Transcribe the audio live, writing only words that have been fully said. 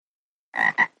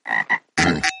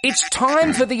It's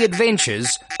time for the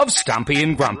adventures of Stumpy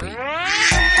and Grumpy.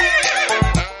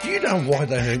 Do you know why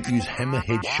they don't use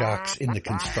hammerhead sharks in the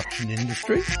construction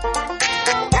industry?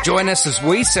 Join us as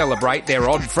we celebrate their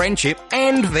odd friendship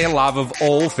and their love of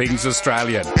all things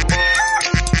Australian.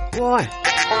 Why?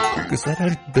 Because they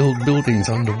don't build buildings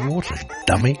underwater,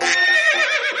 dummy.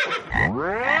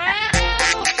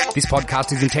 This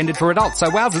podcast is intended for adults, so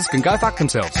wowzers can go fuck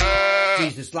themselves.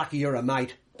 Jesus, lucky you're a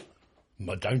mate.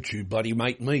 Well, don't you bloody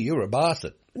mate me, you're a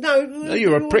bastard. No,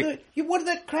 you're a prick. What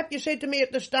that crap you said to me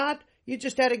at the start? You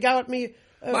just had a go at me.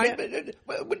 Mate,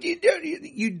 but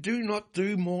you do not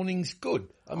do mornings good.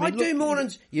 I do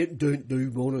mornings. You don't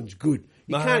do mornings good.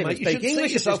 You can't even speak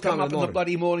English yourself at this time come of up in the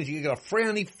bloody mornings. You got a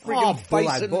frowny friggin'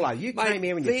 face. Bullo, you came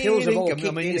here and your pills have all kicked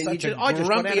in, and you just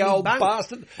grumpy old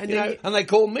bastard. And they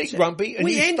call me grumpy. And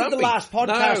we ended the last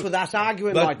podcast with us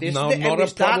arguing like this. No, not a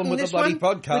problem with the bloody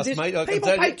podcast, mate.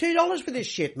 People pay $2 for this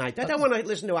shit, mate. They don't want to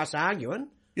listen to us arguing.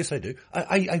 Yes, they do.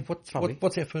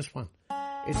 What's our first one?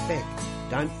 It's Beck.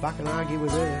 Don't fucking argue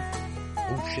with her.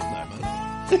 Oh shit, no,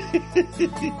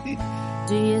 mate.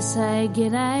 Do you say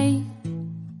g'day?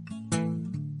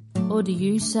 Or do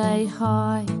you say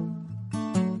hi?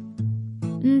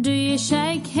 Do you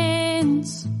shake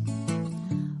hands?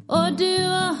 Or do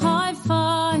a high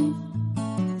five?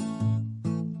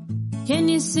 Can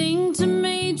you sing to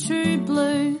me true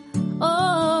blue?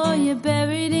 Or you're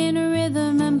buried in a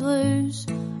rhythm and blues?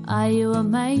 Are you a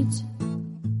mate?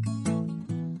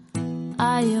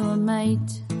 Are you a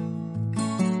mate?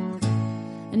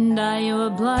 And are you a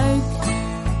bloke?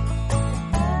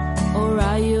 Or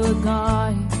are you a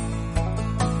guy?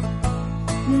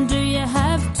 Do you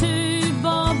have two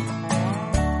bob?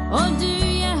 Or do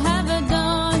you have a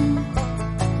dime?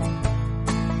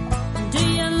 Do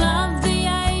you love the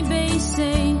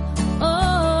ABC?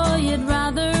 Or you'd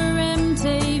rather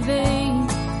MTV?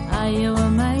 Are you a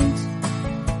mate?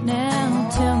 Now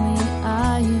tell me,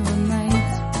 are you a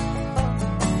mate?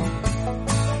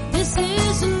 This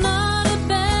is not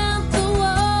about the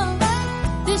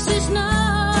war. This is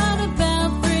not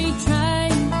about free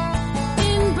trade.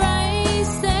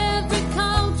 Embrace every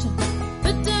culture,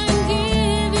 but don't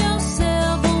give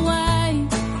yourself away.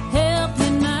 Help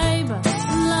your neighbour,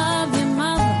 love your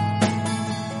mother,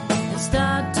 and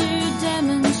start to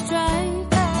demonstrate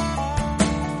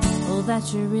that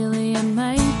you're really a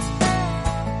mate.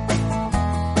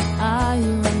 Are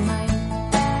you a mate?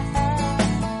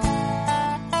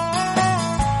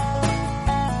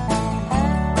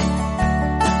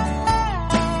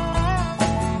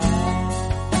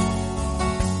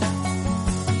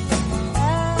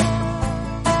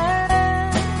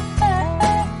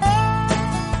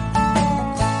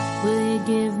 Will you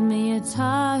give me a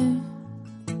tow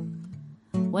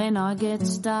when I get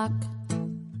stuck?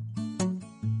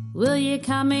 Will you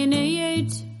come in a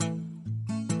ute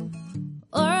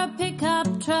or a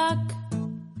pickup truck?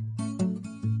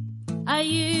 Are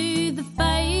you the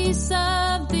face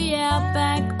of the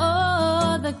outback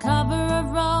or the cover of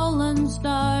Rolling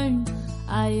Stone?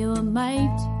 Are you a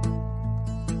mate?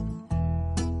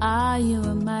 Are you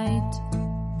a mate?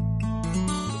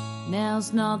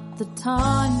 Now's not the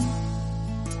time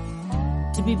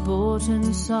to be bought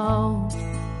and sold.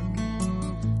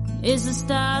 Is the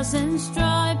stars and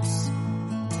stripes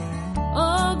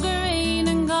all green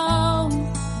and gold?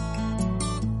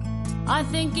 I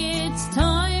think it's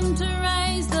time to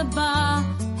raise the bar.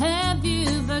 Have you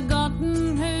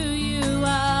forgotten who you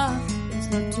are? It's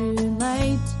not too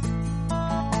late.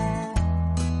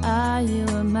 Are you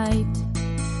a mate?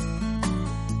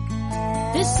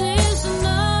 This is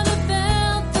not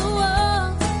about the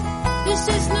war. This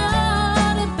is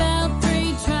not about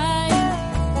free trade.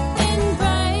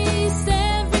 Embrace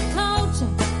every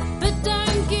culture, but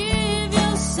don't give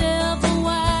yourself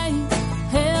away.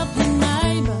 Help your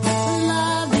neighbour,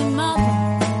 love your mother,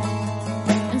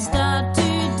 and start to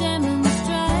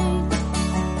demonstrate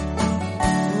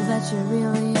that you're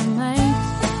really a mate.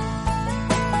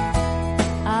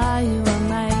 Are you a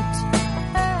mate?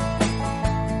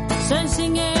 So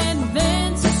sing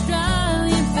Advance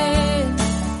Australian Fair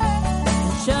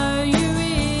and show you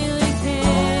really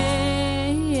care.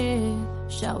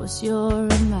 Show us you're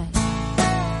a mate.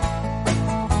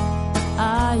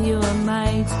 Are you a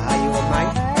mate? Are you a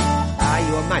mate? Are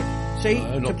you a mate? See,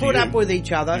 No, to not put you. up with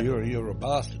each other. You're a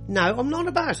bastard. No, I'm not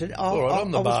a bastard. All right,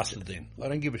 I'm the bastard then. I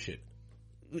don't give a shit.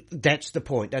 That's the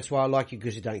point. That's why I like you,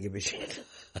 because you don't give a shit.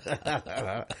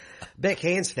 Beck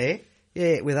Hance there.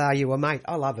 Yeah, with Are You a Mate?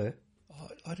 I love her.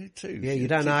 I do too. Yeah, you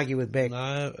don't argue with Beck.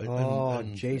 No. Oh,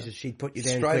 Jesus, she'd put you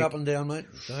down Straight quick. up and down, mate.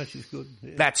 No, she's good.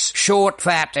 Yeah. That's short,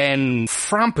 fat and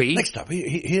frumpy. Next up,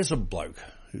 here's a bloke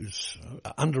who's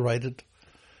underrated.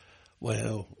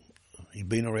 Well, he's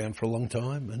been around for a long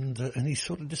time, and he's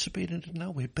sort of disappeared into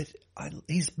nowhere. But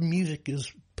his music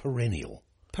is perennial.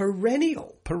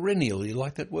 Perennial? Perennial, you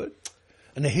like that word?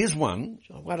 And here's one.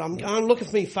 Well, I'm looking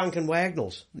for me funk and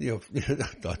Wagnalls. Yeah,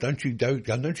 don't you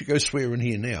go swearing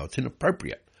here now. It's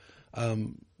inappropriate.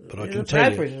 But I can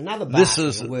tell you, another this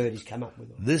is a word he's come up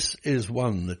with. This is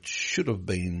one that should have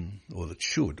been, or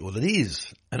that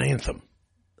is an anthem.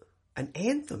 An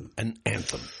anthem? An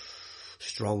anthem.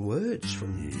 Strong words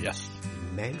from yes.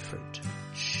 Manfred.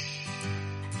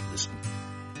 Listen.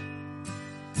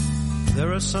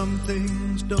 There are some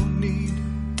things don't need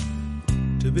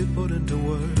to be put into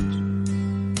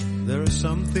words. There are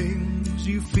some things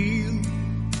you feel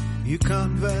you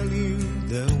can't value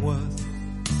their worth.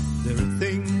 There are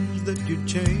things that you'd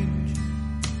change,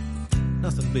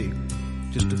 nothing big,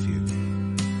 just a few.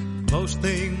 Most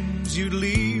things you'd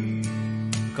leave,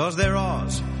 'cause they're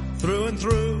ours through and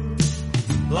through.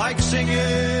 Like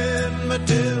singing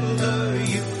Matilda,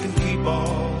 you can keep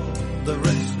all the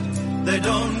rest. They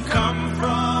don't come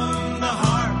from the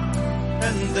heart,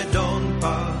 and they don't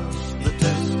pass the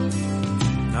test.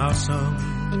 Now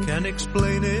some can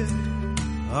explain it,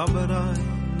 but I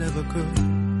never could.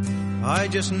 I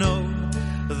just know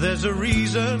there's a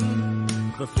reason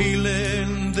for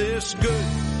feeling this good.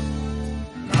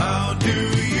 How do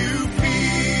you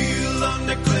feel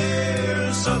under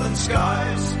clear southern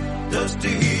skies? Does to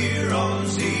hear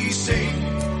Ozzy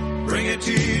sing bring a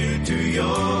tear to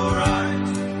your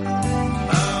eyes?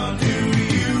 How do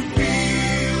you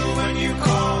feel when you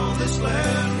call this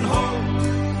land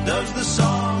home? Does the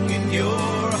song in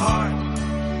your heart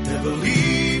never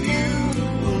leave you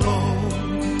alone?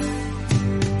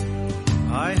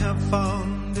 I have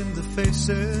found in the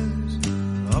faces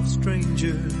of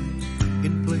strangers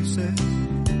in places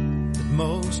that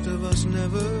most of us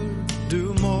never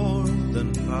do more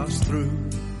than pass through.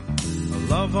 A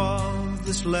love of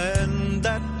this land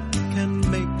that can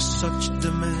make such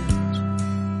demands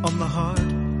on the heart,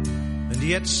 and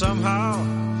yet somehow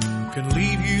can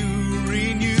leave you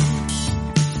renewed.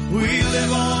 We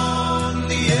live on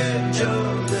the edge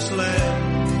of this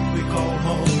land we call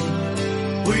home.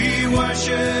 We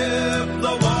worship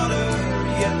the water,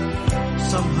 yet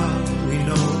somehow we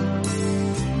know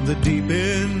that deep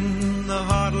in the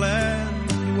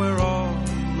heartland where all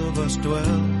of us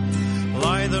dwell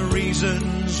lie the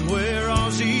reasons we're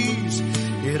Aussies.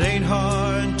 It ain't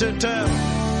hard to tell.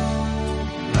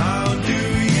 How do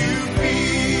you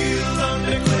feel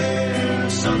under clear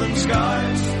southern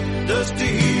skies? Does to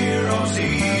hear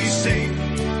Aussies sing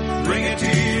bring a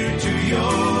tear to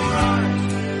your eyes?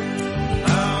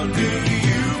 Do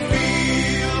you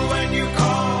feel when you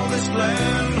call this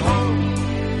land home?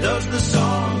 Does the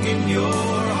song in your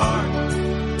heart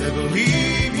ever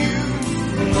leave you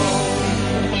alone?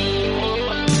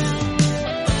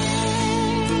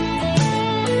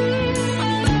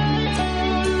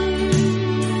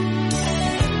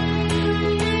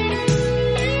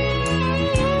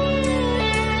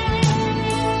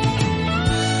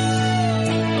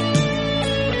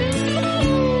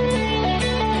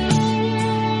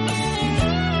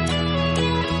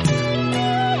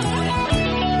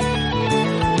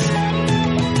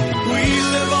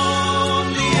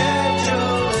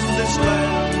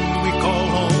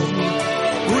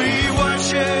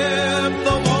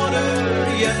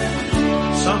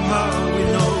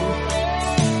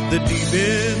 That deep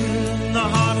in the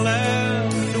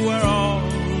heartland where all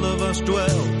of us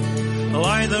dwell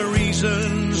lie the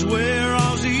reasons we're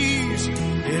Aussies.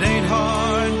 It ain't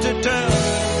hard to tell.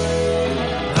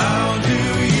 How do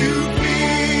you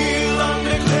feel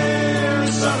under clear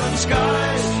southern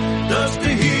skies? Does to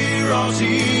hear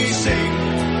Aussies sing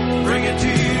bring a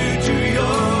tear to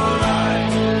your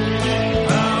eyes?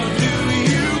 How do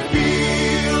you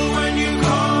feel when you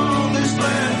call this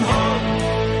land home?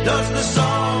 Does the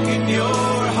song in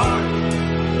your heart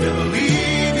never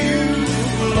leave you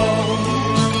alone?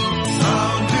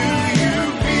 How do you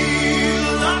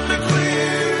feel under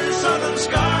clear southern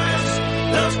skies?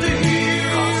 Does to hear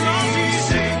Ozzy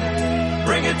sing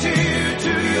bring a tear to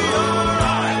your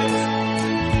eyes?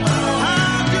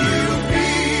 How do you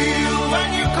feel when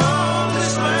you call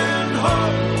this land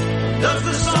home? Does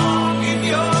the song in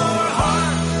your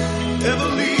heart ever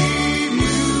leave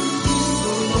you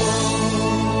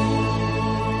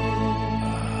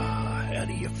alone? How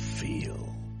do you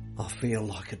feel? I feel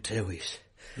like a Dewey's.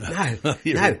 No,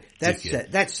 that's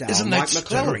Isn't Mike that McClellan.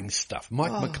 stirring stuff?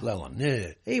 Mike McClellan,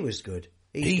 yeah. He was good.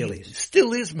 He still is.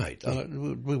 Still is, mate.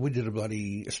 We did a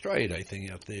bloody Australia Day thing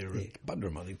out there at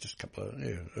Bundram, I think, just a couple of,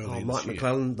 earlier Mike this year.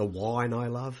 McClellan, the wine I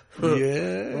love.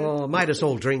 Yeah. Oh, made us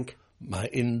all drink.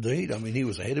 Indeed. I mean, he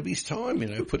was ahead of his time, you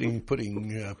know, putting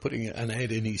an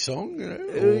ad in his song, you know,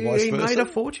 or vice He versa. made a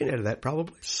fortune out of that,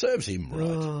 probably. Serves him right.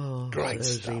 Oh, Great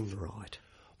serves stuff. him right.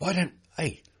 Why don't,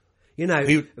 hey, You know,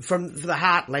 He- from the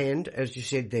heartland, as you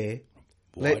said there.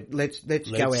 Let's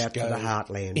go out to the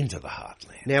heartland. Into the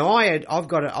heartland. Now I've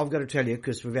got to tell you,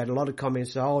 because we've had a lot of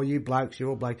comments. Oh, you blokes, you're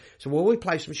all blokes. So while we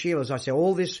play some Sheilas, I say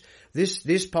all this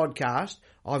podcast,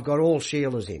 I've got all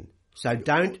Sheilas in. So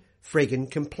don't friggin'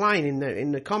 complain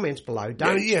in the comments below.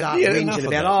 Don't start whinging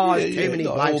about there's too many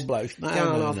blokes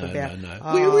going off about.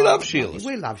 No. We love Sheilas.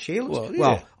 We love Sheilas.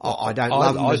 Well, I don't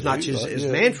love them as do, much as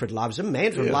Manfred loves them.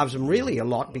 Manfred loves them really a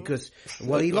lot because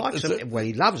he likes them. Well,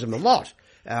 he loves them a lot.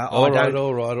 All right.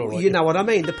 You know what I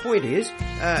mean? The point is,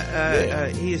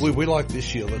 we like this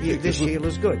Sheila. This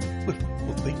Sheila's good. We've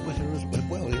been with her as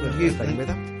well. You've been with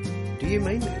her? Do you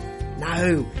mean that?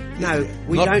 No,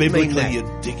 we Not don't mean biblically, that. you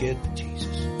dickhead. Jesus.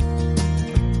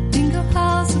 Dingle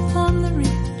house upon the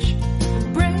ridge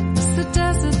breaks the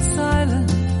desert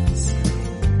silence,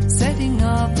 setting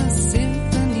off a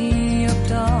symphony of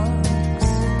dogs.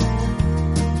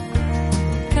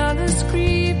 Colors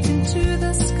creep into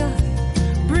the sky,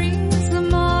 brings the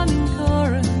morning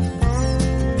chorus,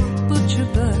 butcher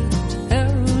bird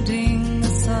heralding the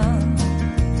sun,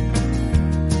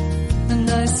 and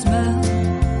I smell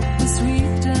the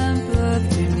sweet damp earth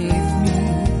beneath me,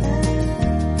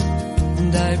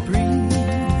 and I breathe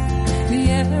the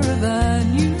air of a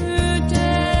new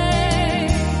day.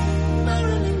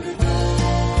 Marilynga Dawn,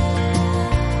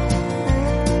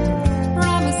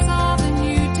 promise of a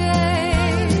new day.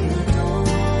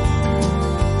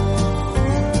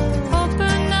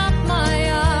 Open up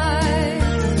my eyes,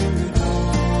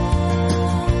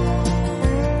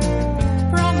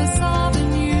 promise of a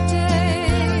new day.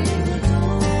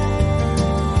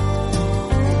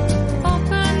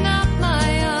 Open up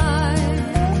my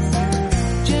eyes.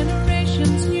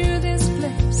 Generations knew this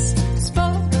place,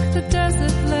 spoke the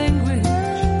desert language,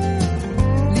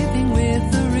 living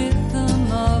with the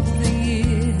rhythm of the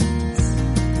years.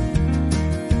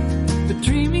 But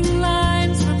dreaming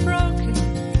lines were broken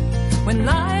when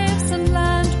lives and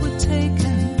land were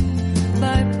taken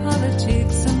by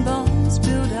politics and bombs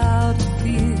built out of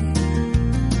fear.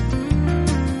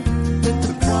 But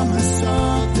the promise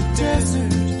of the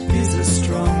desert is a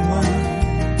strong one,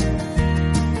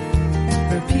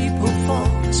 where people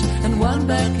fought and won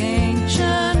back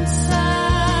ancient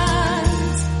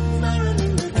sands.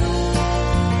 Marilynga Dawn,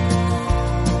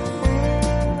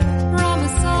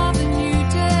 promise of a new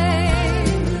day.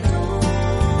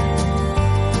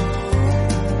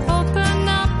 Open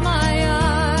up my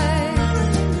eyes,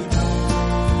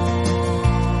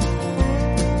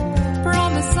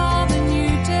 promise of a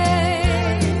new day.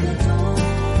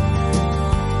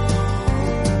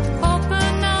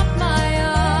 Open up my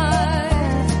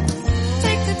eyes.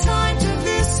 Take the time to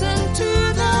listen to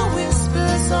the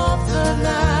whispers of the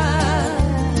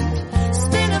land.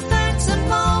 Spin a phantom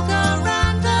mulga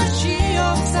and the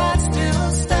she-oaks that still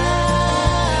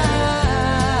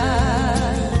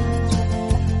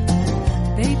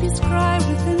stand. Babies cry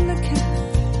within the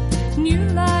camp, new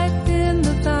life in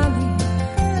the valley.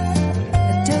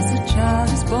 A desert child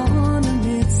is born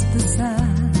amidst the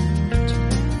sand.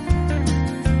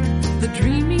 The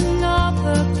dreaming of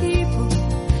her people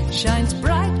shines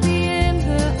brightly in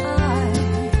her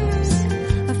eyes.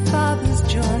 A father's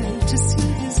joy to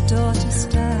see his daughter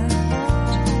stand.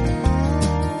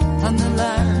 On the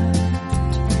land,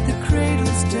 the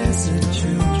cradles desert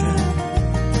children.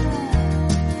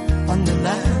 On the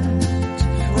land,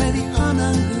 where the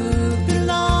unhungry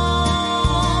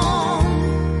belong.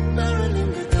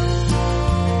 Marilynga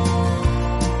Dawn,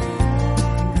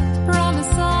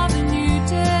 promise of a new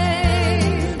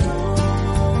day.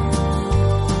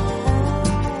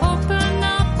 Open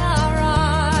up our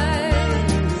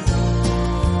eyes,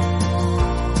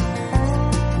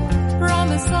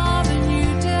 promise of a new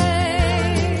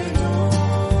day.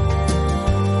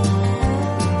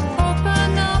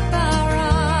 Open up our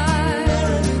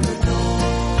eyes,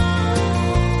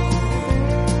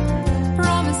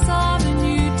 promise of a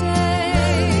new day.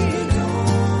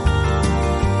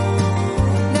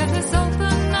 Let us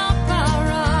open up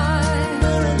our eyes.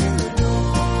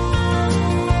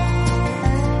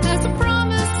 There's a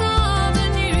promise of a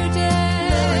new day.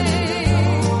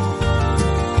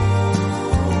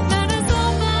 Let us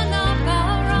open up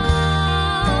our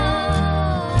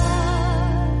eyes.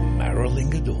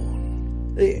 Marilynga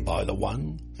Dawn. Yeah. By the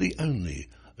one, the only,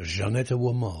 Jeanette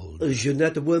Wormald.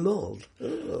 Jeanette Wormald.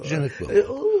 Jeanette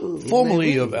Wormald.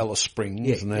 Formerly of Alice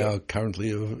Springs, Yeah, now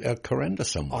currently of out Coranda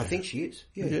somewhere. I think she is.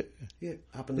 Yeah.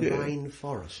 Up in the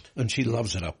rainforest. And she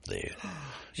loves it up there.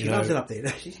 She loves it up there,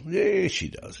 doesn't she? Yeah, she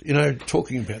does. You know,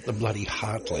 talking about the bloody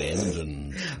heartland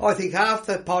and... I think half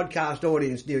the podcast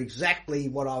audience knew exactly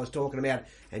what I was talking about,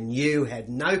 and you had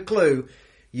no clue.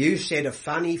 You said a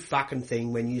funny fucking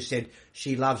thing when you said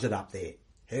she loves it up there.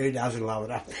 Who doesn't love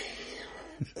it up there?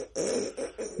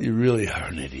 You really are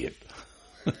an idiot.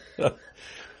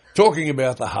 Talking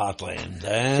about the heartland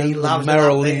and the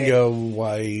Maralinga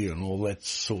way and all that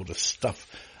sort of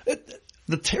stuff.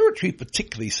 The territory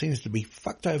particularly seems to be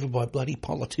fucked over by bloody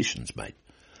politicians, mate.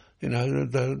 You know,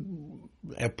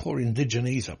 our poor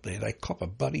Indigenese up there, they cop a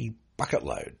bloody bucket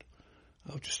load.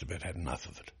 I've just about had enough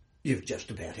of it. You've just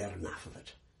about had enough of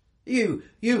it.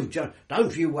 You've just,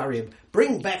 don't you worry.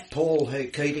 Bring back Paul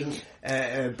Keating.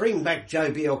 Bring back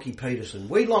Joe Bjelke-Petersen.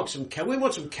 We want some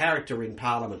character in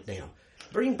Parliament now.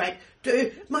 Bring back,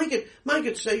 make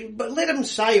it say, but let them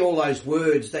say all those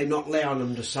words they're not allowing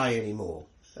them to say anymore.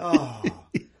 Oh,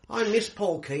 I miss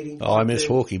Paul Keating. Oh, I miss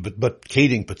Hawkey, but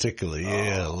Keating particularly,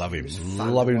 yeah, love him.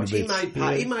 Love him a bit.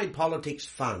 He made politics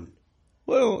fun.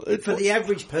 Well, for the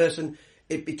average person,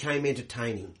 it became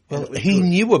entertaining. Well, he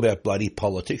knew about bloody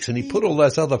politics, and he put all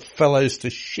those other fellows to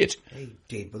shit. He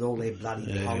did, with all their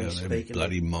bloody polly speaking.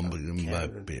 Bloody mumbling.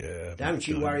 Don't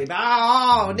you worry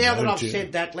about. Now that I've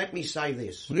said that, let me say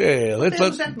this. Yeah, what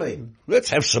does that mean?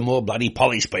 Let's have some more bloody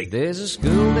polly speak. There's a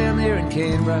school down there in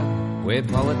Canberra where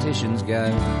politicians go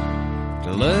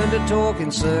to learn to talk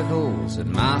in circles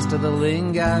and master the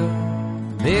lingo.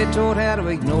 They're taught how to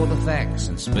ignore the facts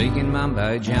and speak in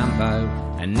mumbo-jumbo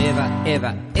and never,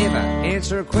 ever, ever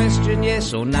answer a question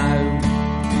yes or no.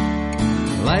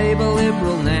 Labour,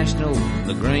 Liberal, National,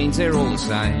 the Greens, they're all the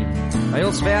same. They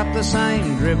all spout the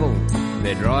same dribble,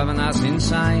 they're driving us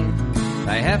insane.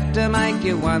 They have to make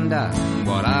you wonder,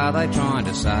 what are they trying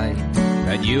to say?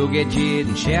 But you'll get jeered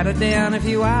and shouted down if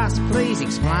you ask, please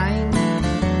explain.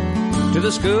 To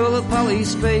the School of Polly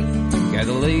Speak go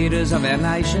the leaders of our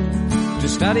nation to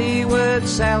study word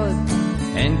salad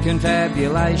and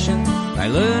confabulation. They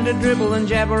learn to dribble and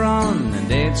jabber on and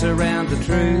dance around the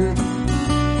truth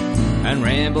and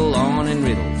ramble on in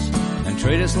riddles and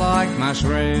treat us like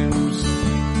mushrooms.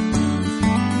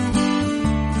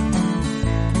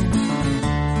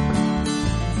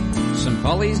 Some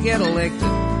pollies get elected,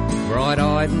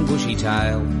 bright-eyed and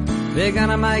bushy-tailed. They're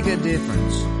gonna make a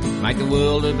difference, make the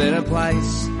world a better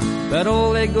place. But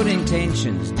all their good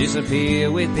intentions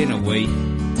disappear within a week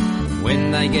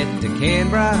when they get to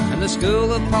Canberra and the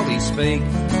School of Polly Speak.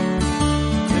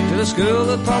 To the School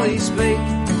of Polly Speak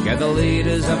go the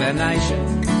leaders of our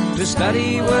nation to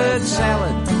study word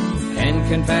salad and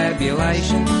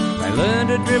confabulation. They learn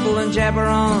to dribble and jabber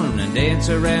on and dance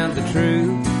around the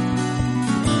truth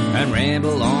and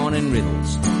ramble on in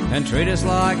riddles and treat us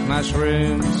like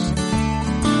mushrooms.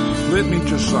 Let me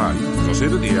just say, as I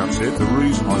said at the outset, the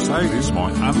reason I say this, my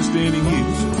understanding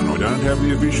is, and I don't have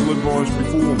the official advice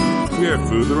before me, we have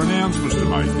further announcements to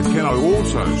make. And can I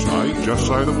also say, just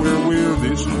so that we're aware of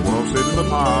this, and what I've said in the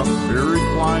past, very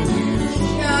plainly is...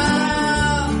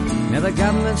 Now the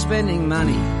government's spending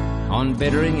money on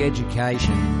bettering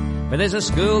education, but there's a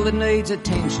school that needs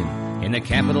attention in the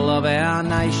capital of our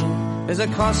nation. There's a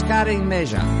cost-cutting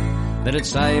measure that'd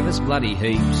save us bloody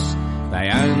heaps. They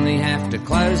only have to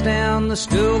close down the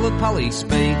School of Polly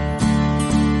Speak.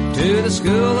 To the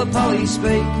School of Polly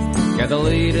Speak go the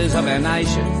leaders of our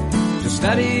nation to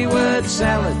study word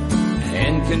salad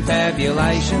and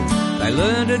confabulation. They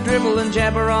learn to dribble and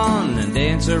jabber on and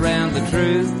dance around the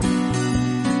truth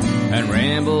and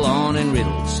ramble on in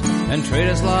riddles and treat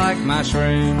us like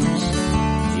mushrooms.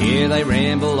 Yeah, they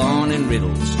ramble on in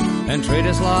riddles and treat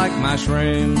us like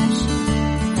mushrooms.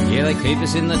 Yeah, they keep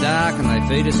us in the dark and they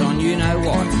feed us on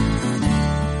you-know-what.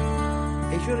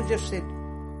 He should have just said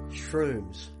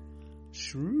shrooms.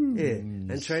 Shrooms. Yeah,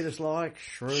 and treat us like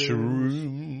shrooms.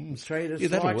 Shrooms. Treat us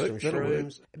that'll like work, some that'll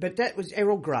shrooms. Work. But that was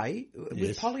Errol Grey with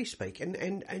Yes. Polly Speak.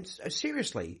 And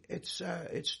seriously, it's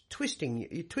twisting,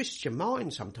 it twists your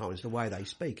mind sometimes the way they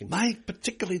speak. And Mate,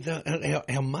 particularly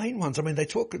our main ones. I mean, they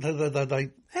talk, they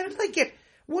how did they get,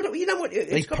 what, you know what?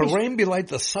 they perambulate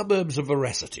the suburbs of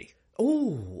veracity.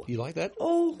 Oh. You like that?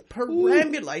 Oh,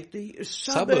 perambulate the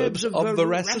suburbs of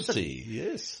veracity.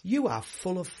 Yes. You are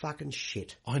full of fucking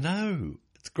shit. I know.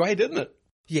 It's great, isn't it?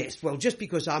 Yes, well, just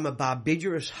because I'm a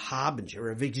barbigerous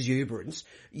harbinger of exuberance,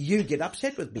 you get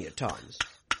upset with me at times.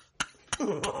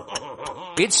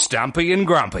 It's Stumpy and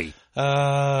Grumpy.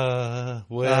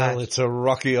 It's a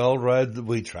rocky old road that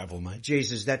we travel, mate.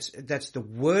 Jesus, that's the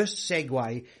worst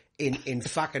segue in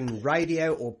fucking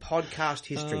radio or podcast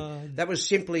history. That was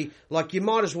simply, like, you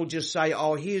might as well just say,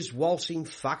 oh, here's Waltzing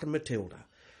fucking Matilda.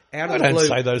 Out of the blue,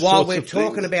 say those while sorts we're of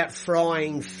talking things. about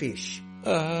frying fish.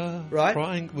 Right?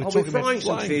 We're frying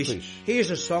some fish. Here's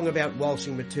a song about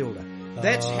Waltzing Matilda.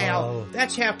 That's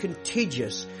how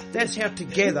contiguous, that's how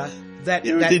together that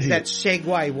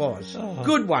segue was.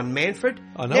 Good one, Manfred.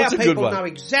 I know now it's a good people one. know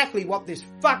exactly what this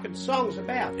fucking song's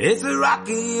about. It's a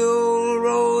rocky old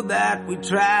road that we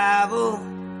travel.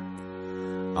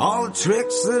 All the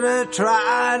tricks that I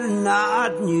tried are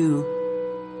not new.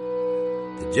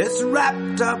 They're just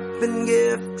wrapped up in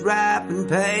gift wrapping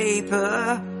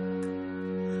paper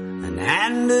and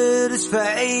handed as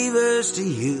favors to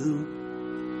you.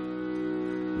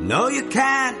 No, you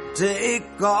can't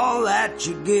take all that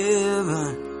you're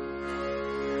given.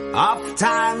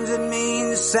 Oftentimes it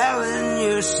means selling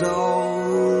your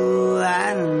soul.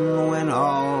 And when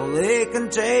all they can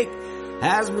take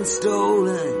has been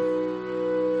stolen,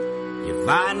 you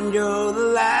find you're the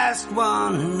last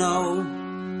one to know.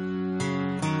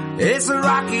 It's a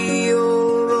rocky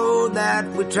old road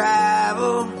that we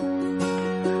travel.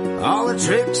 All the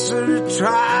tricks that are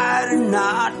tried are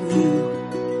not new.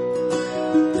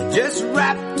 They're just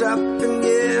wrapped up in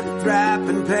gift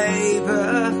wrapping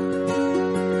paper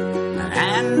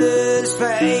and as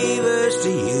favors to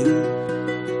you.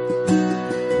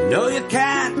 No, you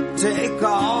can't take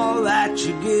all that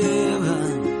you're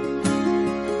given.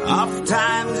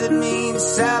 Oftentimes it means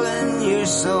selling your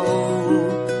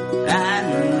soul.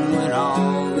 And when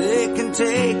all they can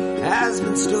take has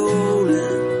been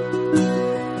stolen,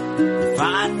 you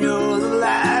find you're the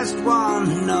last one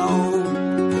to know.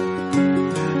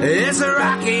 It's a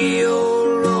rocky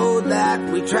old road that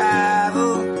we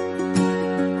travel.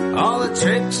 All the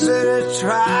tricks that are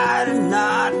tried are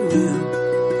not new.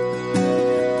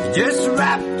 Just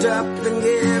wrapped up in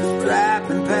gift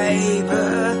wrapping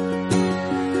paper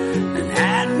and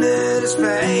handed as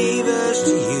favors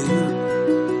to you.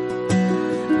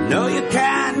 No, you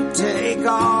can't take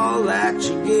all that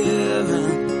you're given,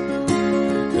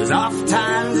 'cause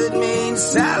oftentimes it means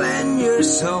selling your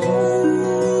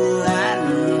soul.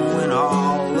 And when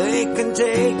all they can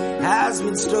take has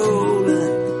been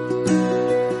stolen,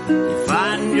 you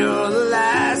find you're the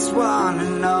last one to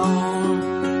know.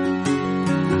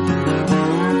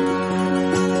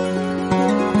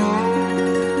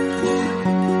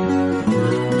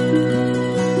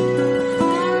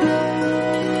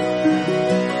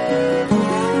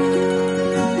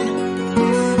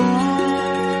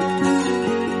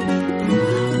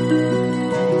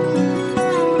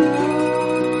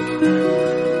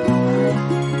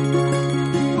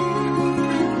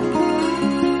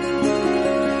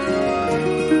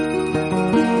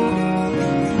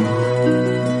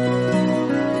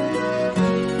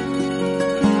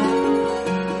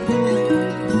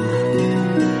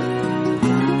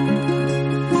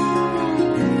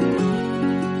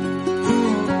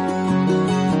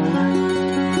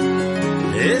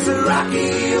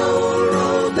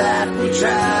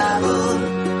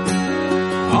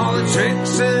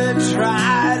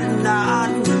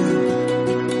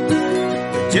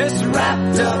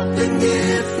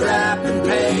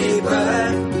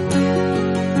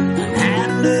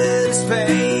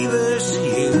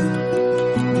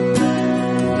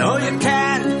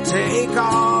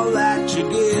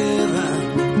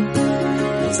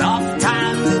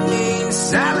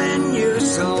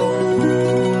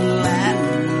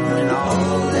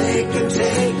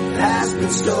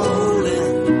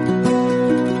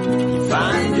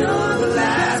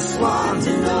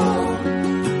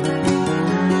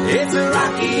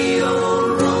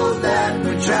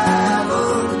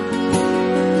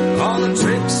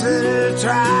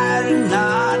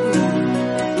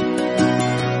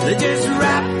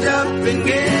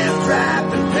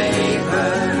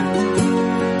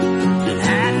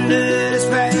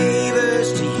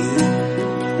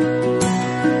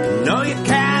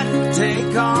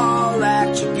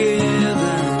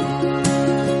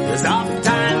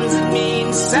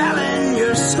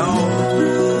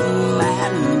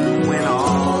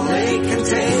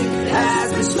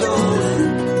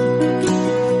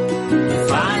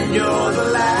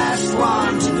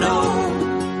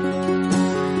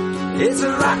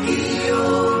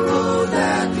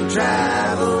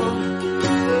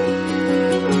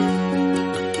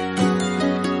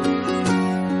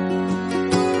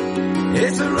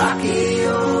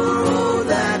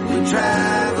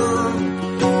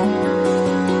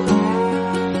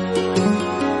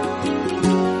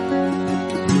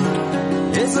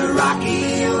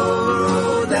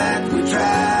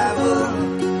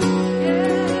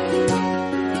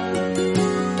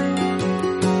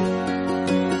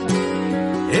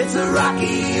 It's a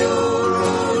rocky old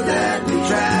road that we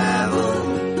travel.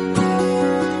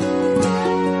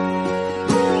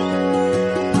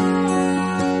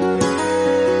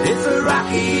 It's a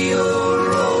rocky old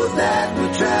road that we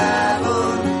travel.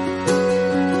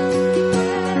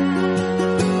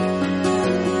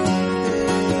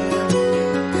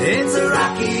 It's a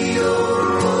rocky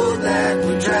old road that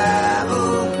we travel.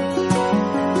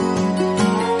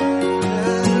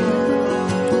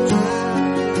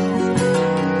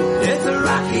 It's a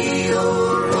rocky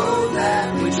old road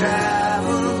that we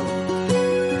travel.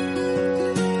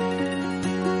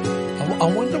 I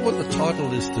wonder what the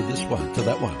title is to this one, to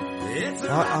that one. It's a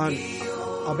rocky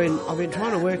I've been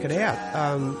trying to work it out,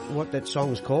 what that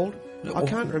song's called. I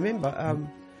can't remember.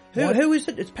 Who is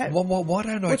it? It's Pat. Why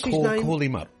don't I What's his name? call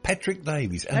him up? Patrick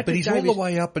Davies. Patrick But he's Davies. all the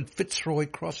way up at Fitzroy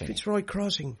Crossing. Fitzroy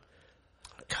Crossing.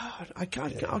 God, I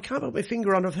can't put my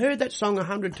finger on it. I've heard that song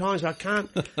 100 times. I can't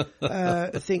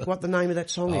think what the name of that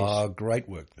song is. Oh, great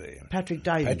work there. Patrick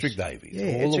Davies. Patrick Davies.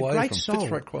 Yeah, all it's the a way great from song.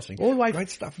 Fitzroy Crossing. All the way. Great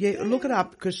stuff. Yeah, look it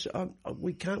up because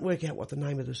we can't work out what the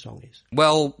name of the song is.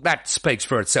 Well, that speaks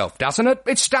for itself, doesn't it?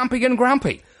 It's Stumpy and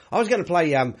Grumpy. I was going to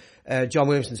play John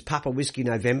Williamson's Papa Whiskey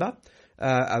November,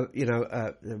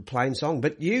 plain song,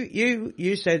 but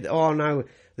you said, oh no,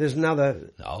 there's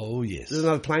another. Oh, yes. There's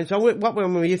another plain song. What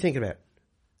one were you thinking about?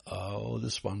 Oh,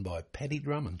 this one by Patty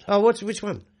Drummond. Oh, which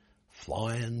one?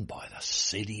 Flying by the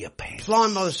seat of your pants.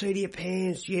 Flying by the seat of your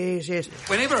pants. Yes.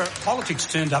 Whenever politics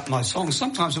turned up my songs,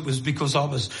 sometimes it was because I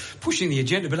was pushing the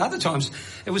agenda, but other times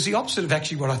it was the opposite of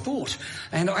actually what I thought.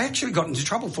 And I actually got into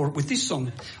trouble for it with this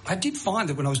song. I did find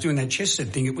that when I was doing that chess set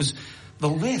thing, it was the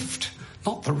left,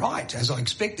 not the right, as I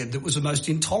expected, that was the most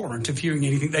intolerant of hearing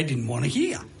anything they didn't want to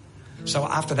hear. So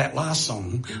after that last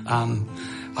song,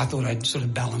 I thought I'd sort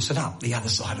of balance it up, the other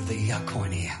side of the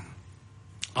coin here.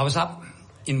 I was up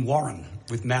in Warren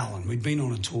with Mal, and we'd been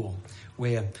on a tour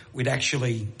where we'd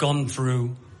actually gone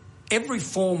through every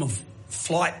form of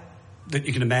flight that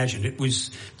you can imagine. It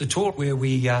was the tour where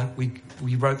we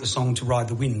wrote the song To Ride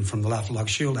the Wind from the Laughter Like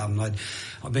Shield album. I'd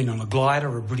been on a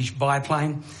glider, a British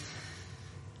biplane.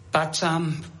 But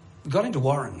we got into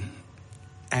Warren,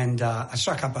 and I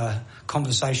struck up a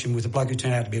conversation with a bloke who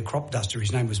turned out to be a crop duster.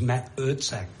 His name was Matt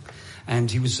Ertzak, and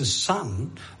he was the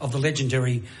son of the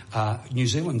legendary New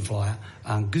Zealand flyer,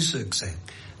 Gus Ertzak.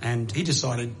 And he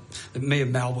decided that me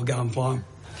and Mal were going flying.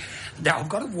 Now, I've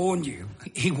got to warn you,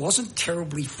 he wasn't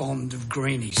terribly fond of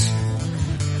greenies.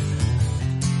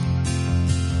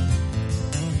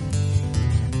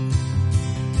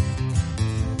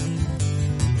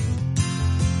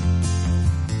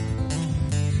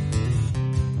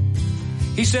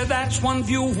 He said, that's one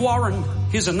view of Warren,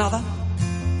 here's another.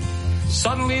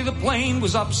 Suddenly the plane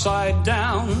was upside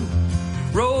down.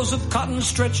 Rows of cotton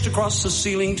stretched across the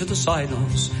ceiling to the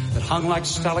silos that hung like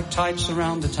stalactites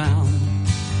around the town.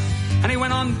 And he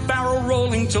went on barrel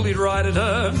rolling till he'd righted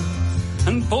her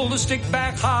and pulled the stick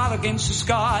back hard against the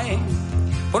sky.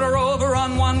 Put her over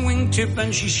on one wingtip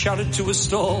and she shouted to a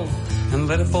stall and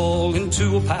let it fall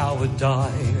into a powered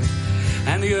dive.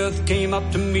 And the earth came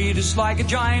up to meet us like a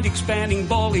giant expanding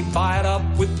ball. He fired up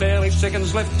with barely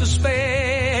seconds left to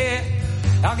spare.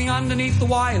 Hugging underneath the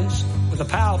wires with the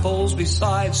power poles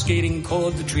beside, skating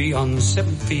toward the tree on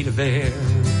 7 feet of air.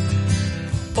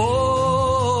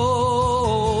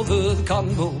 Over the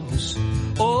cotton bolts,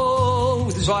 oh,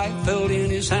 with his life held in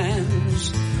his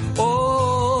hands.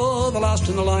 Oh, the last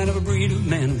in the line of a breed of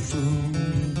men who flew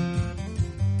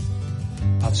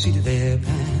by the seat of their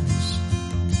pants.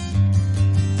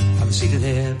 By the seat of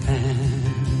their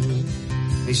pants.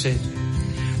 He said,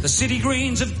 the city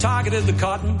greens have targeted the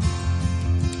cotton.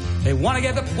 They want to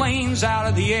get the planes out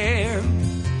of the air.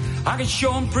 I can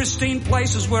show them pristine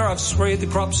places where I've sprayed the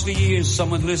crops for years. Some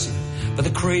would listen, but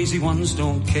the crazy ones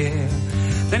don't care.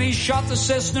 Then he shot the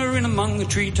Cessna in among the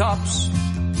treetops,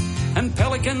 and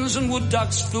pelicans and wood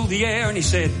ducks filled the air. And he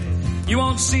said, you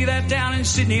won't see that down in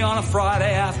Sydney on a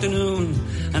Friday afternoon,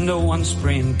 and no one's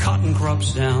spraying cotton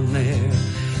crops down there.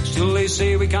 Still they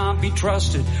say we can't be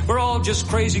trusted. We're all just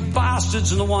crazy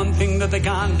bastards, and the one thing that they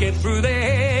can't get through their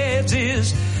heads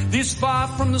is this far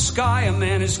from the sky a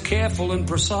man is careful and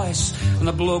precise, and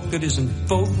the bloke that isn't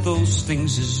both those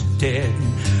things is dead.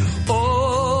 Over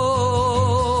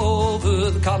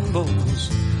the cotton bolts,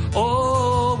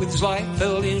 oh, with his life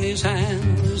held in his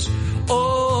hands,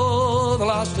 oh, the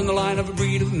last in the line of a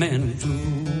breed of men who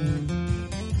flew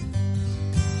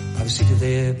by the seat of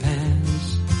their pants.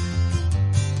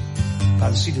 By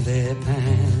the seat of their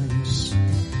pants.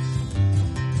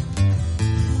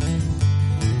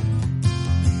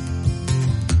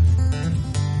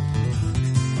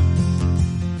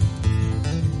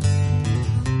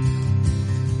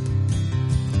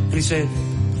 he said,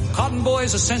 cotton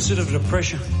boys are sensitive to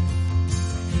pressure.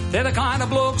 They're the kind of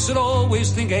blokes that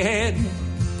always think ahead.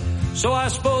 So I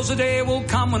suppose the day will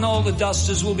come when all the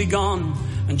dusters will be gone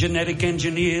and genetic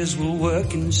engineers will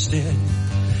work instead.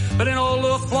 But in all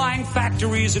the flying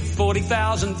factories at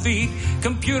 40,000 feet,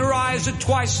 computerized at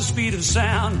twice the speed of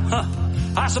sound,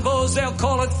 I suppose they'll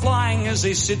call it flying as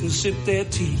they sit and sip their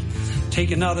tea, take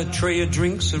another tray of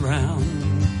drinks around.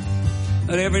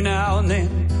 But every now and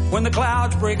then, when the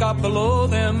clouds break up below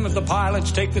them, if the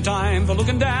pilots take the time for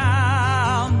looking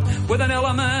down, with an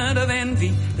element of envy,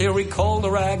 they'll recall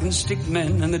the rag and stick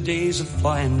men and the days of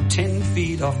flying 10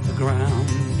 feet off the ground.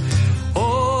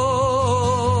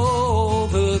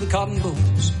 Over the cotton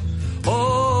boats,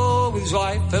 oh, his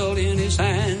life fell in his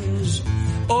hands.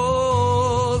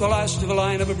 Oh, the last of a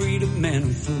line of a breed of men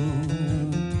who flew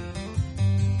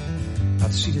by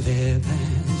the seat of their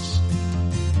pants,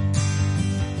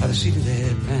 by the seat of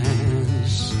their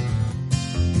pants.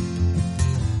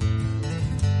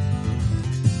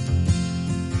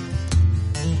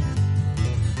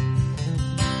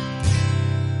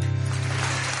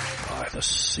 By the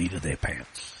seat of their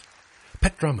pants.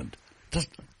 Pat Drummond,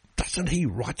 doesn't he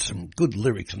write some good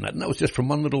lyrics and that? And that was just from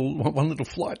one little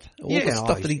flight. All the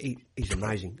stuff that he's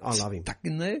amazing. I love him. Stuck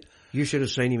in there. You should have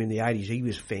seen him in the 80s. He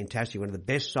was fantastic. One of the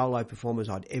best solo performers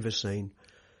I'd ever seen.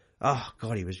 Oh,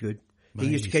 God, he was good. He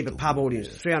used to keep a pub audience,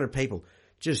 300 people,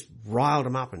 just riled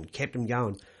them up and kept them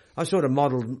going. I sort of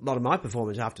modelled a lot of my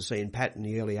performance after seeing Pat in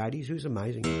the early 80s. He was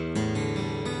amazing.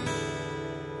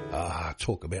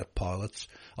 Talk about pilots.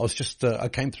 I was just, I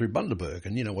came through Bundaberg,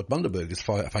 and you know what Bundaberg is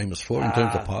famous for in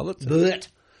terms of pilots?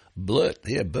 Bert,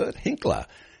 yeah, Bert Hinkler.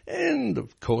 And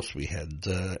of course we had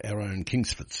our own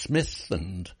Kingsford Smith,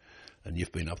 and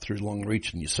you've been up through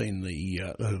Longreach and you've seen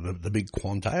the big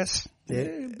Qantas.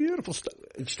 Yeah, beautiful stuff.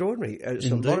 Extraordinary. A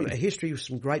lot of a history of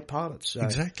some great pilots.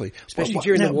 Exactly. Especially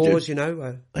during the wars, you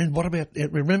know. And what about,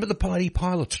 remember the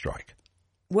pilot strike?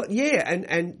 Well, yeah,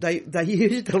 and they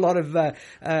used a lot of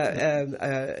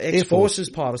ex-forces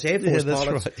pilots, Air Force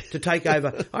pilots, right, to take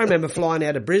over. I remember flying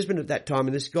out of Brisbane at that time,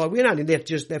 and this guy, we only left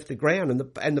the ground,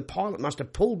 and the pilot must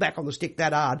have pulled back on the stick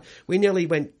that hard. We nearly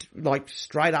went like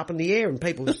straight up in the air, and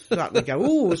people were starting to go,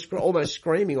 ooh, almost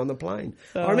screaming on the plane.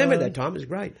 I remember that time; it was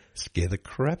great. Scare the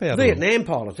crap out of Vietnam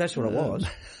pilots. That's what it was.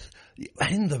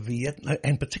 And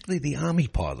and particularly the army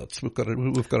pilots. We've got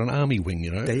an army wing,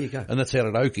 you know. There you go. And that's out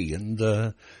at Oakey, and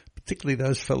particularly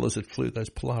those fellas that flew those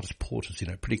Pilatus Porters, you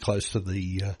know, pretty close to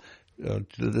the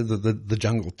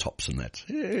jungle tops and that.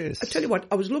 Yes. I tell you what,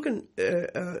 I was looking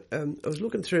through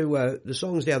the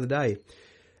songs the other day,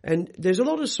 and there's a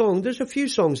lot of songs. There's a few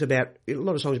songs about you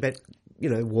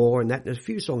know, war and that. There's a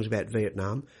few songs about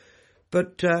Vietnam,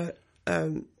 but you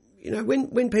know,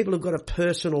 when people have got a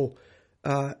personal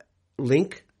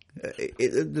link,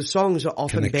 the songs are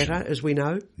often connection, better, as we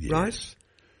know, yes, right?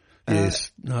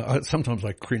 Yes. No, sometimes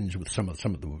I cringe with some of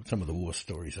the war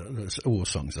stories, war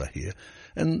songs I hear,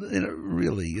 and you know,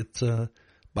 really, it's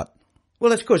but well,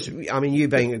 that's because I mean, you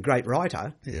being a great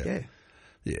writer, yeah.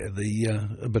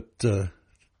 But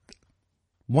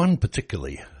one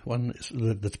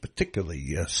that's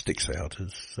particularly sticks out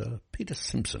is Peter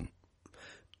Simpson.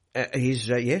 He's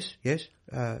vet.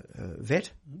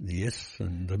 Yes,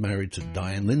 and married to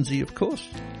Dianne Lindsay, of course.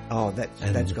 Oh,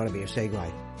 that's got to be a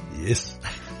segue. Yes,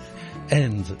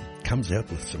 and comes out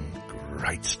with some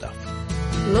great stuff.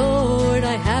 Lord,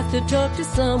 I have to talk to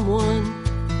someone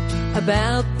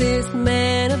about this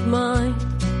man of mine.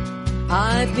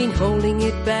 I've been holding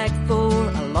it back for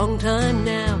a long time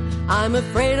now. I'm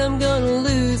afraid I'm gonna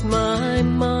lose my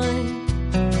mind.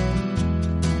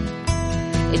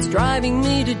 It's driving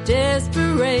me to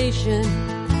desperation.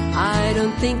 I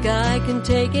don't think I can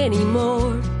take any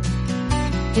more.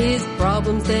 His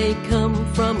problems, they come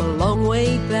from a long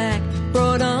way back,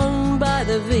 brought on by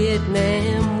the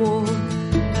Vietnam War.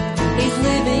 He's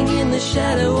living in the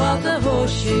shadow of the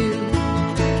horseshoe,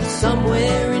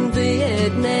 somewhere in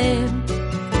Vietnam.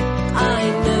 I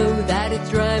know that it's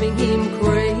driving him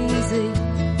crazy,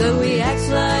 though he acts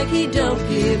like he don't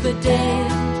give a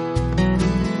damn.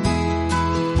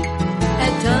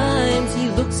 At times he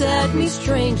looks at me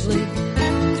strangely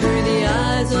through the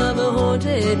eyes of a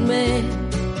haunted man,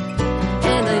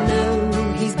 and I know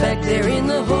he's back there in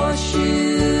the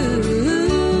horseshoe,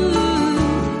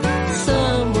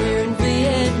 somewhere in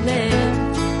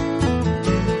Vietnam.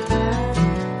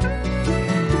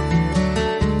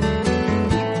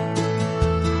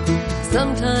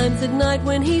 Sometimes at night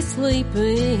when he's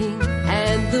sleeping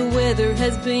and the weather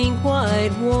has been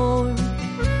quite warm,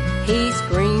 he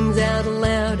screams out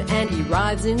aloud and he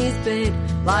writhes in his bed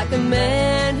like a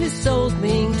man whose soul's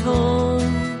being torn.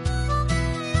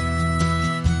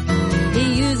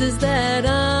 He uses that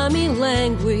army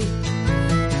language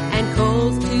and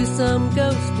calls to some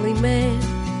ghostly man.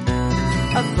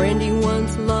 A friend he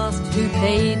once lost who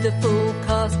paid the full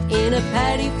cost in a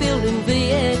paddy field in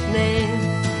Vietnam.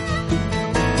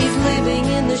 He's living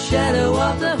in the shadow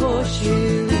of the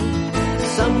horseshoe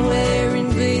somewhere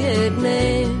in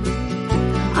Vietnam.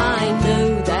 I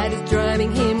know that it's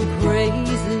driving him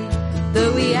crazy,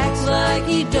 though he acts like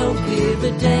he don't give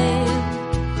a damn.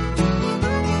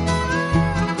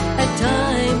 At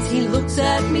times he looks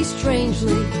at me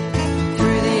strangely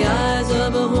through the eyes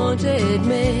of a haunted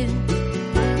man.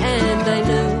 And I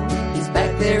know he's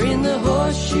back there in the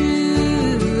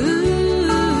horseshoe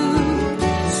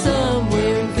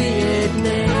somewhere in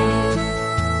Vietnam.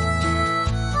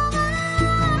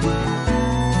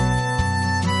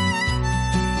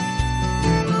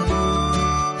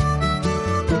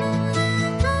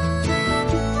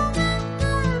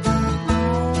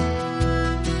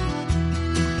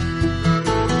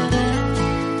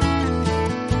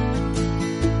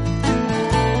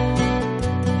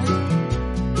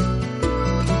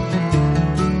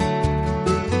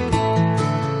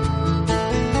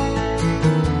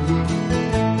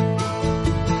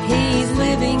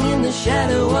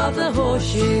 Shadow of the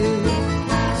horseshoe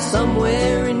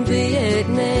somewhere in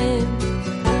Vietnam.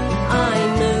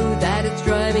 I know that it's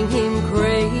driving him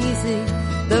crazy,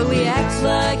 though he acts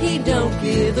like he don't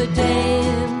give a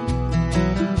damn.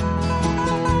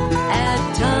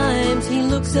 At times he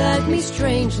looks at me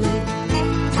strangely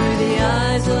through the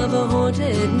eyes of a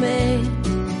haunted man.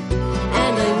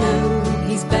 And I know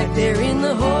he's back there in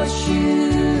the horseshoe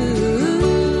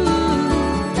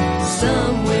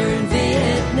somewhere in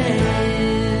Vietnam.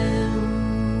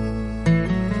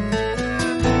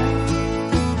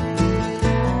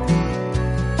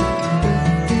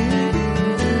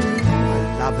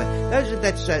 I love it.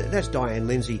 That's Dianne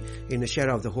Lindsay in the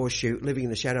shadow of the horseshoe, living in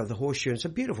the shadow of the horseshoe. It's a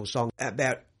beautiful song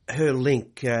about her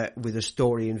link with a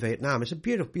story in Vietnam. It's a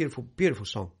beautiful, beautiful, beautiful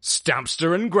song.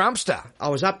 Stumpster and Grumpster. I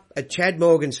was up at Chad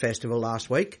Morgan's festival last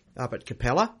week, up at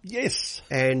Capella. Yes.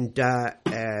 And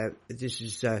this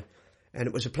is... and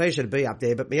it was a pleasure to be up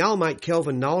there. But my old mate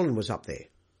Kelvin Nolan was up there.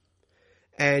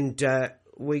 And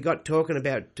we got talking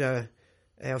about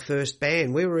our first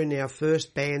band. We were in our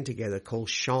first band together called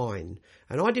Shine.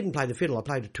 And I didn't play the fiddle. I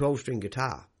played a 12-string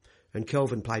guitar. And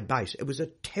Kelvin played bass. It was a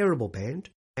terrible band.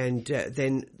 And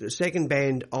then the second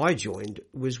band I joined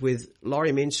was with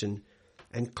Laurie Minson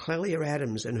and CLEL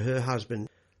ADAMS and her husband.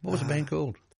 What was the band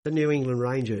called? The New England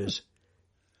Rangers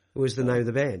was the name of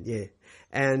the band, yeah.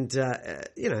 And,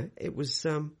 it was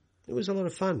a lot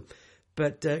of fun.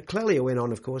 But Clelia went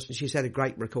on, of course, and she's had a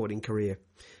great recording career.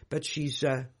 But she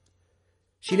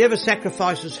never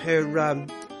sacrifices her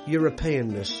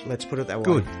Europeanness, let's put it that way.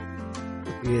 Good.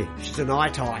 Yeah, she's an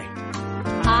eye-tie.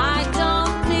 I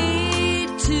don't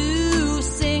need to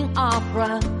sing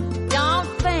opera, don't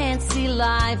fancy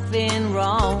life in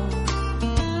Rome,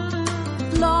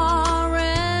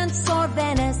 Florence or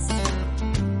Venice,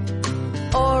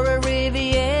 or a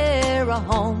Riviera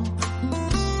home.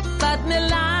 But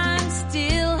Milan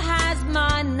still has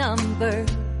my number.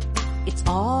 It's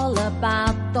all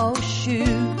about those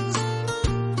shoes.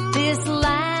 This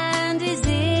land is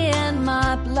in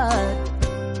my blood.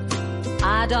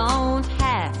 I don't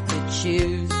have to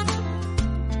choose.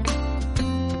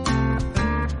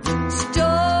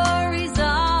 Stories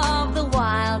of the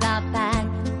wild outback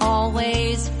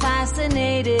always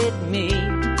fascinated me.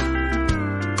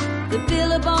 The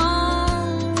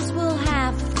billabongs will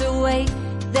have to wait.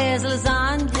 There's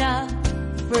lasagna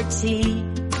for tea.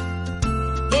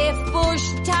 If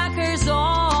bush tucker's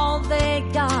all they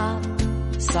got,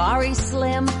 sorry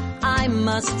Slim, I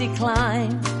must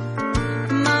decline.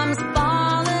 Mom's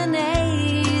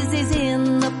bolognese is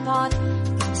in the pot,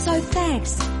 so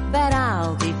thanks, but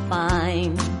I'll be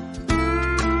fine.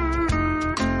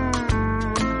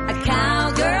 A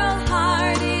cowgirl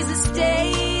heart is a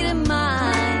state of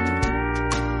mind.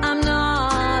 I'm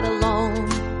not alone.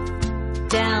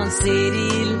 Down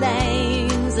city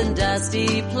lanes and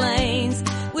dusty plains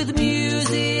with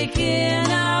music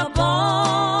in our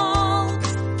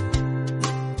bones.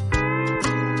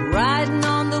 Riding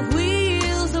on the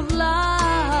wheels of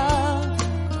love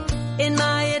in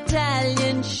my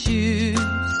Italian shoes.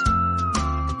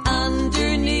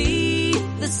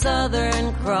 Underneath the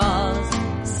Southern Cross,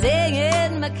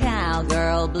 singing my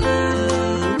cowgirl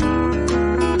blues.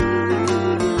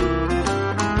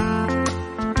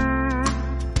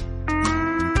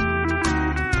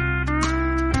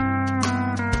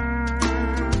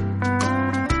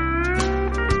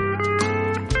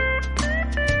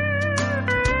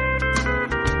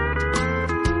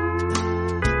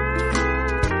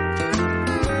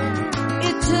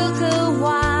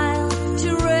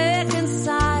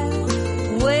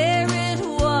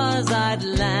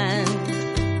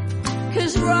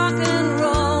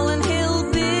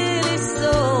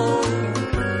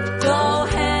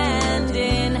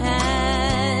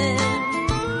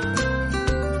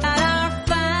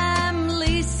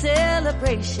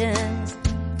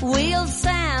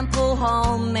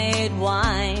 red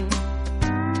wine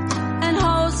and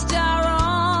host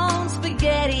our own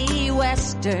spaghetti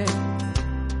western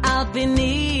out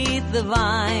beneath the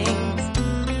vines.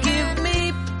 Give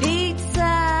me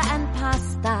pizza and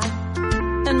pasta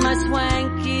and my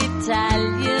swanky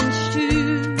Italian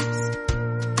shoes,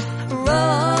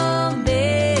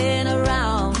 roaming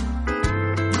around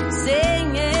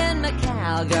singing my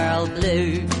cowgirl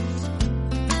blues.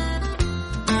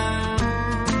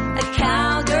 A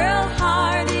cowgirl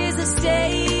heart is a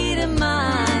state of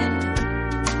mind.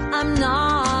 I'm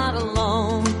not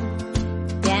alone.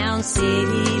 Down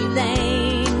city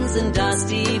lanes and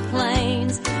dusty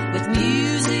plains with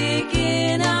music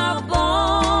in our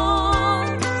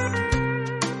bones,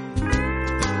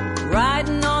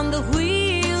 riding on the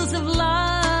wheels of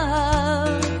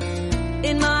love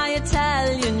in my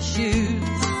Italian shoes,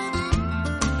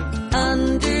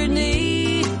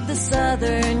 underneath the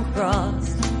Southern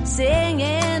Cross,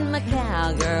 singing my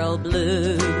cowgirl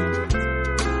blues.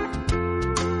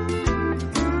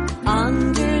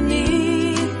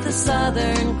 Underneath the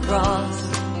Southern Cross,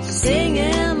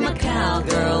 singing my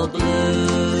cowgirl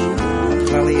blues.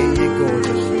 Clelly, you're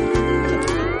gorgeous.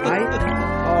 Hey?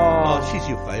 Oh, she's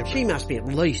your favourite. She must be at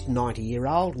least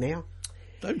 90-year-old now.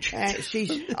 Don't you?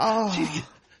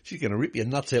 She's going to rip your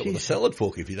nuts out with a salad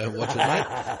fork if you don't watch it,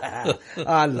 mate.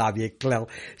 I love you, Clell.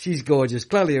 She's gorgeous.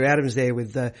 CLEL Adams there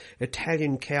with the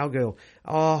Italian Cowgirl.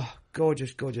 Oh,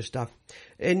 gorgeous, gorgeous stuff.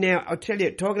 And now, I'll tell you,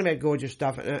 talking about gorgeous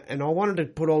stuff, and I wanted to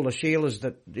put all the Sheilas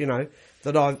that, you know,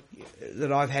 that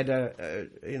I've had,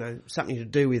 something to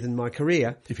do with in my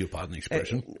career. If you'll pardon the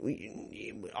expression.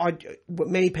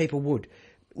 Many people would.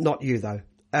 Not you, though.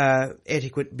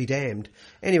 Etiquette be damned.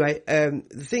 Anyway,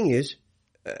 the thing is,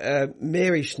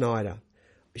 Mary Schneider,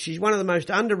 she's one of the most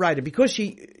underrated, because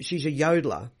she's a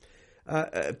yodeler.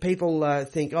 People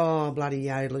think, oh, bloody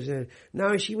yodelers.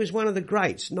 No, she was one of the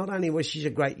greats. Not only was she a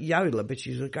great yodeler, but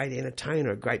she's a great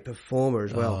entertainer, a great performer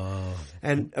as well. Oh,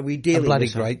 and we dearly bloody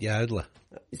miss her. great yodeler.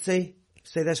 See,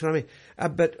 that's what I mean.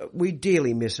 But we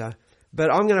dearly miss her. But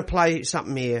I'm going to play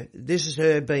something here. This is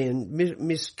her being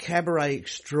Miss Cabaret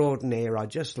Extraordinaire. I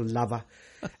just love her.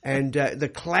 And the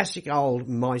classic old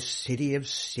My City of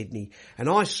Sydney. And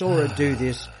I saw her do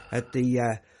this at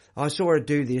the...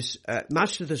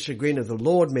 much to the chagrin of the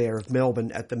Lord Mayor of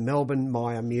Melbourne at the Melbourne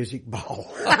Myer Music Bowl.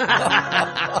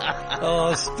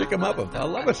 Oh, stick 'em up. I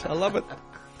love it. I love it.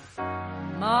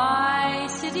 My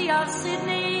city of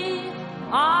Sydney,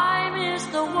 I miss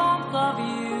the warmth of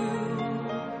you.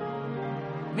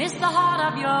 Miss the heart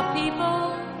of your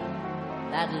people,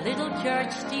 that little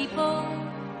church steeple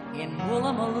in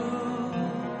Woolloomooloo.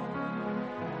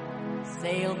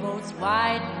 Sailboats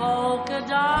white polka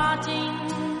dotting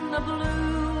the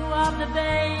blue of the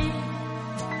bay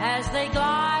as they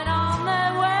glide on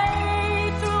their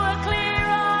way through a clear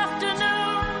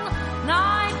afternoon.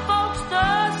 Night folks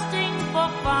thirsting for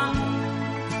fun,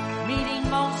 meeting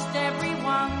most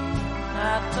everyone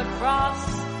at the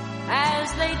cross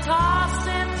as they toss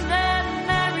in their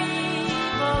merry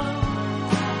balloon.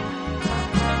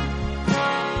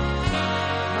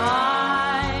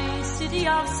 My city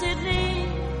of Sydney,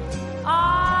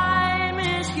 I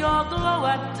miss your glow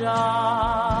at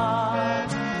dawn.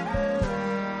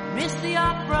 Miss the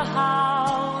opera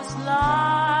house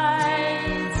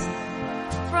lights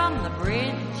from the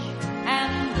bridge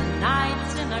and the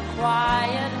nights in a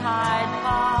quiet Hyde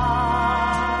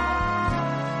Park.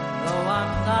 Though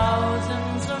I'm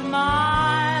thousands of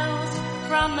miles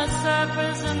from the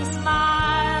surfers and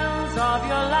smiles of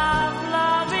your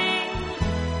love-loving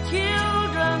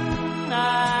children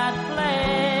at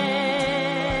play.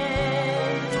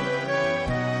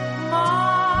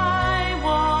 My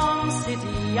warm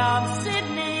city of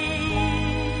Sydney,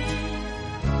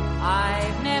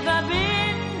 I've never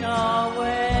been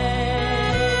away.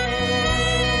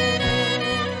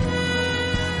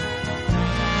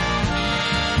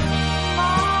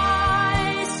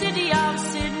 My city of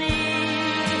Sydney,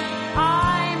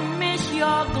 I miss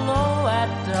your glow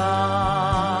at dawn.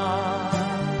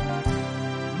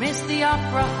 Miss the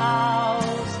opera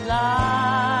house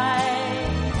lights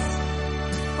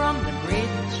from the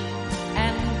bridge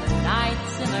and the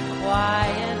nights in a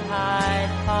quiet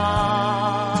Hyde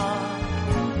Park.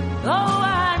 Though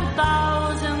I'm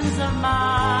thousands of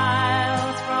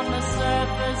miles from the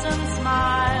surfers and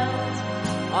smiles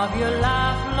of your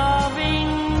laugh-loving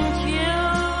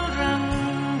children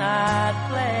at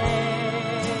play.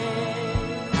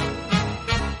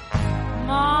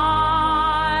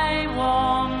 My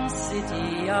warm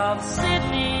city of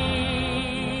Sydney,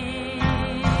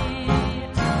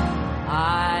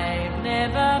 I've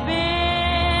never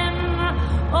been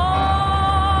away.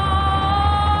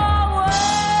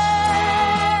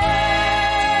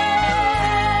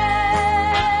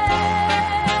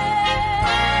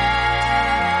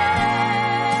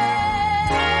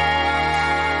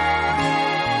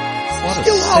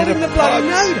 holding the bloody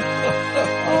note.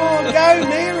 Oh, go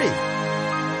Mary.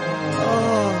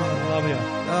 Love you.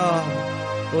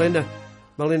 Oh,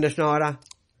 Melinda Schneider,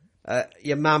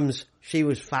 your mum's, she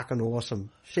was fucking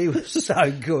awesome. She was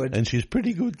so good. And she's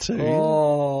pretty good too.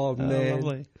 Oh, man.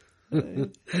 Lovely.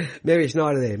 Mary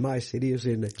Schneider there, my city of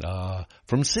Sydney.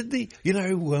 From Sydney, you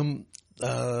know,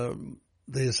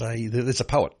 there's a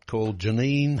poet called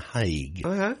JANINE HAIG.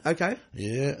 Okay.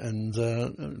 Yeah,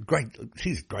 and great.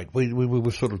 She's great. We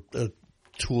were sort of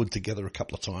toured together a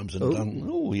couple of times and done.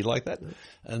 Oh, you like that?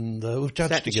 And we've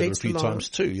judged together a few times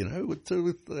too. You know, with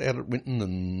out at Winton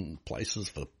and places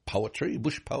for poetry,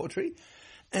 bush poetry.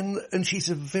 And she's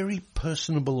a very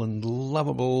personable and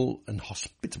lovable and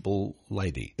hospitable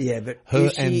lady. Yeah, but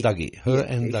and Dougie.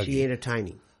 And Dougie. Is she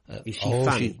entertaining? Is she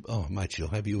funny? Mate, she'll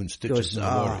have you in stitches,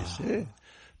 no worries. Yeah.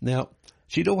 Now,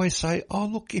 she'd always say, "Oh,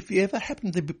 look, if you ever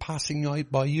happen to be passing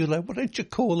by EULO, why don't you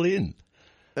call in?"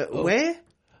 Where?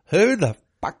 Who the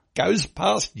fuck goes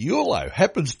past EULO?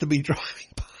 Happens to be driving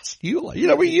past EULO. You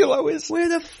know where EULO is? Where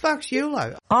the fuck's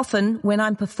EULO? Often, when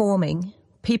I'm performing,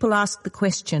 people ask the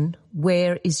question,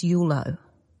 where is EULO?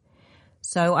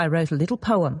 So I wrote a little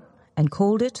poem and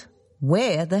called it,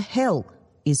 Where the Hell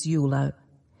is EULO?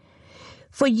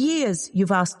 For years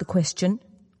you've asked the question,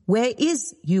 where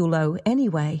is EULO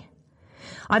anyway?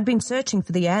 I've been searching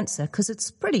for the answer because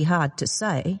it's pretty hard to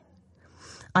say.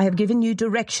 I have given you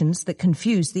directions that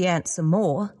confuse the answer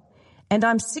more, and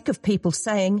I'm sick of people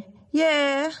saying,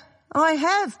 yeah, I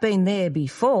have been there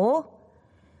before.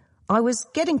 I was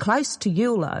getting close to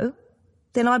EULO,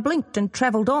 then I blinked and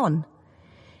travelled on,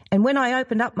 and when I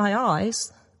opened up my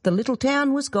eyes, the little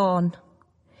town was gone.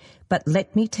 But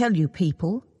let me tell you,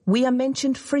 people, we are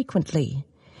mentioned frequently.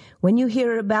 When you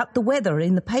hear about the weather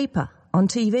in the paper, on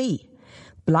TV,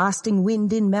 blasting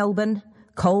wind in Melbourne,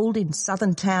 cold in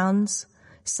southern towns,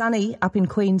 sunny up in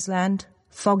Queensland,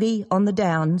 foggy on the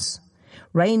Downs,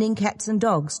 raining cats and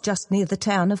dogs just near the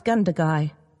town of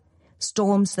Gundagai,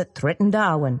 storms that threaten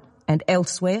Darwin and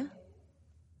elsewhere,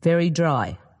 very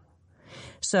dry.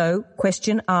 So,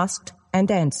 question asked and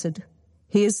answered.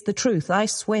 Here's the truth, I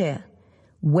swear.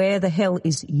 Where the hell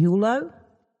is EULO?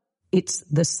 It's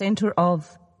the centre of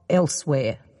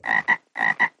elsewhere.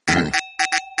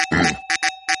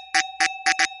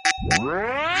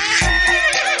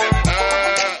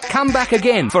 Come back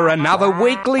again for another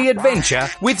weekly adventure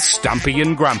with Stumpy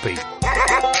and Grumpy.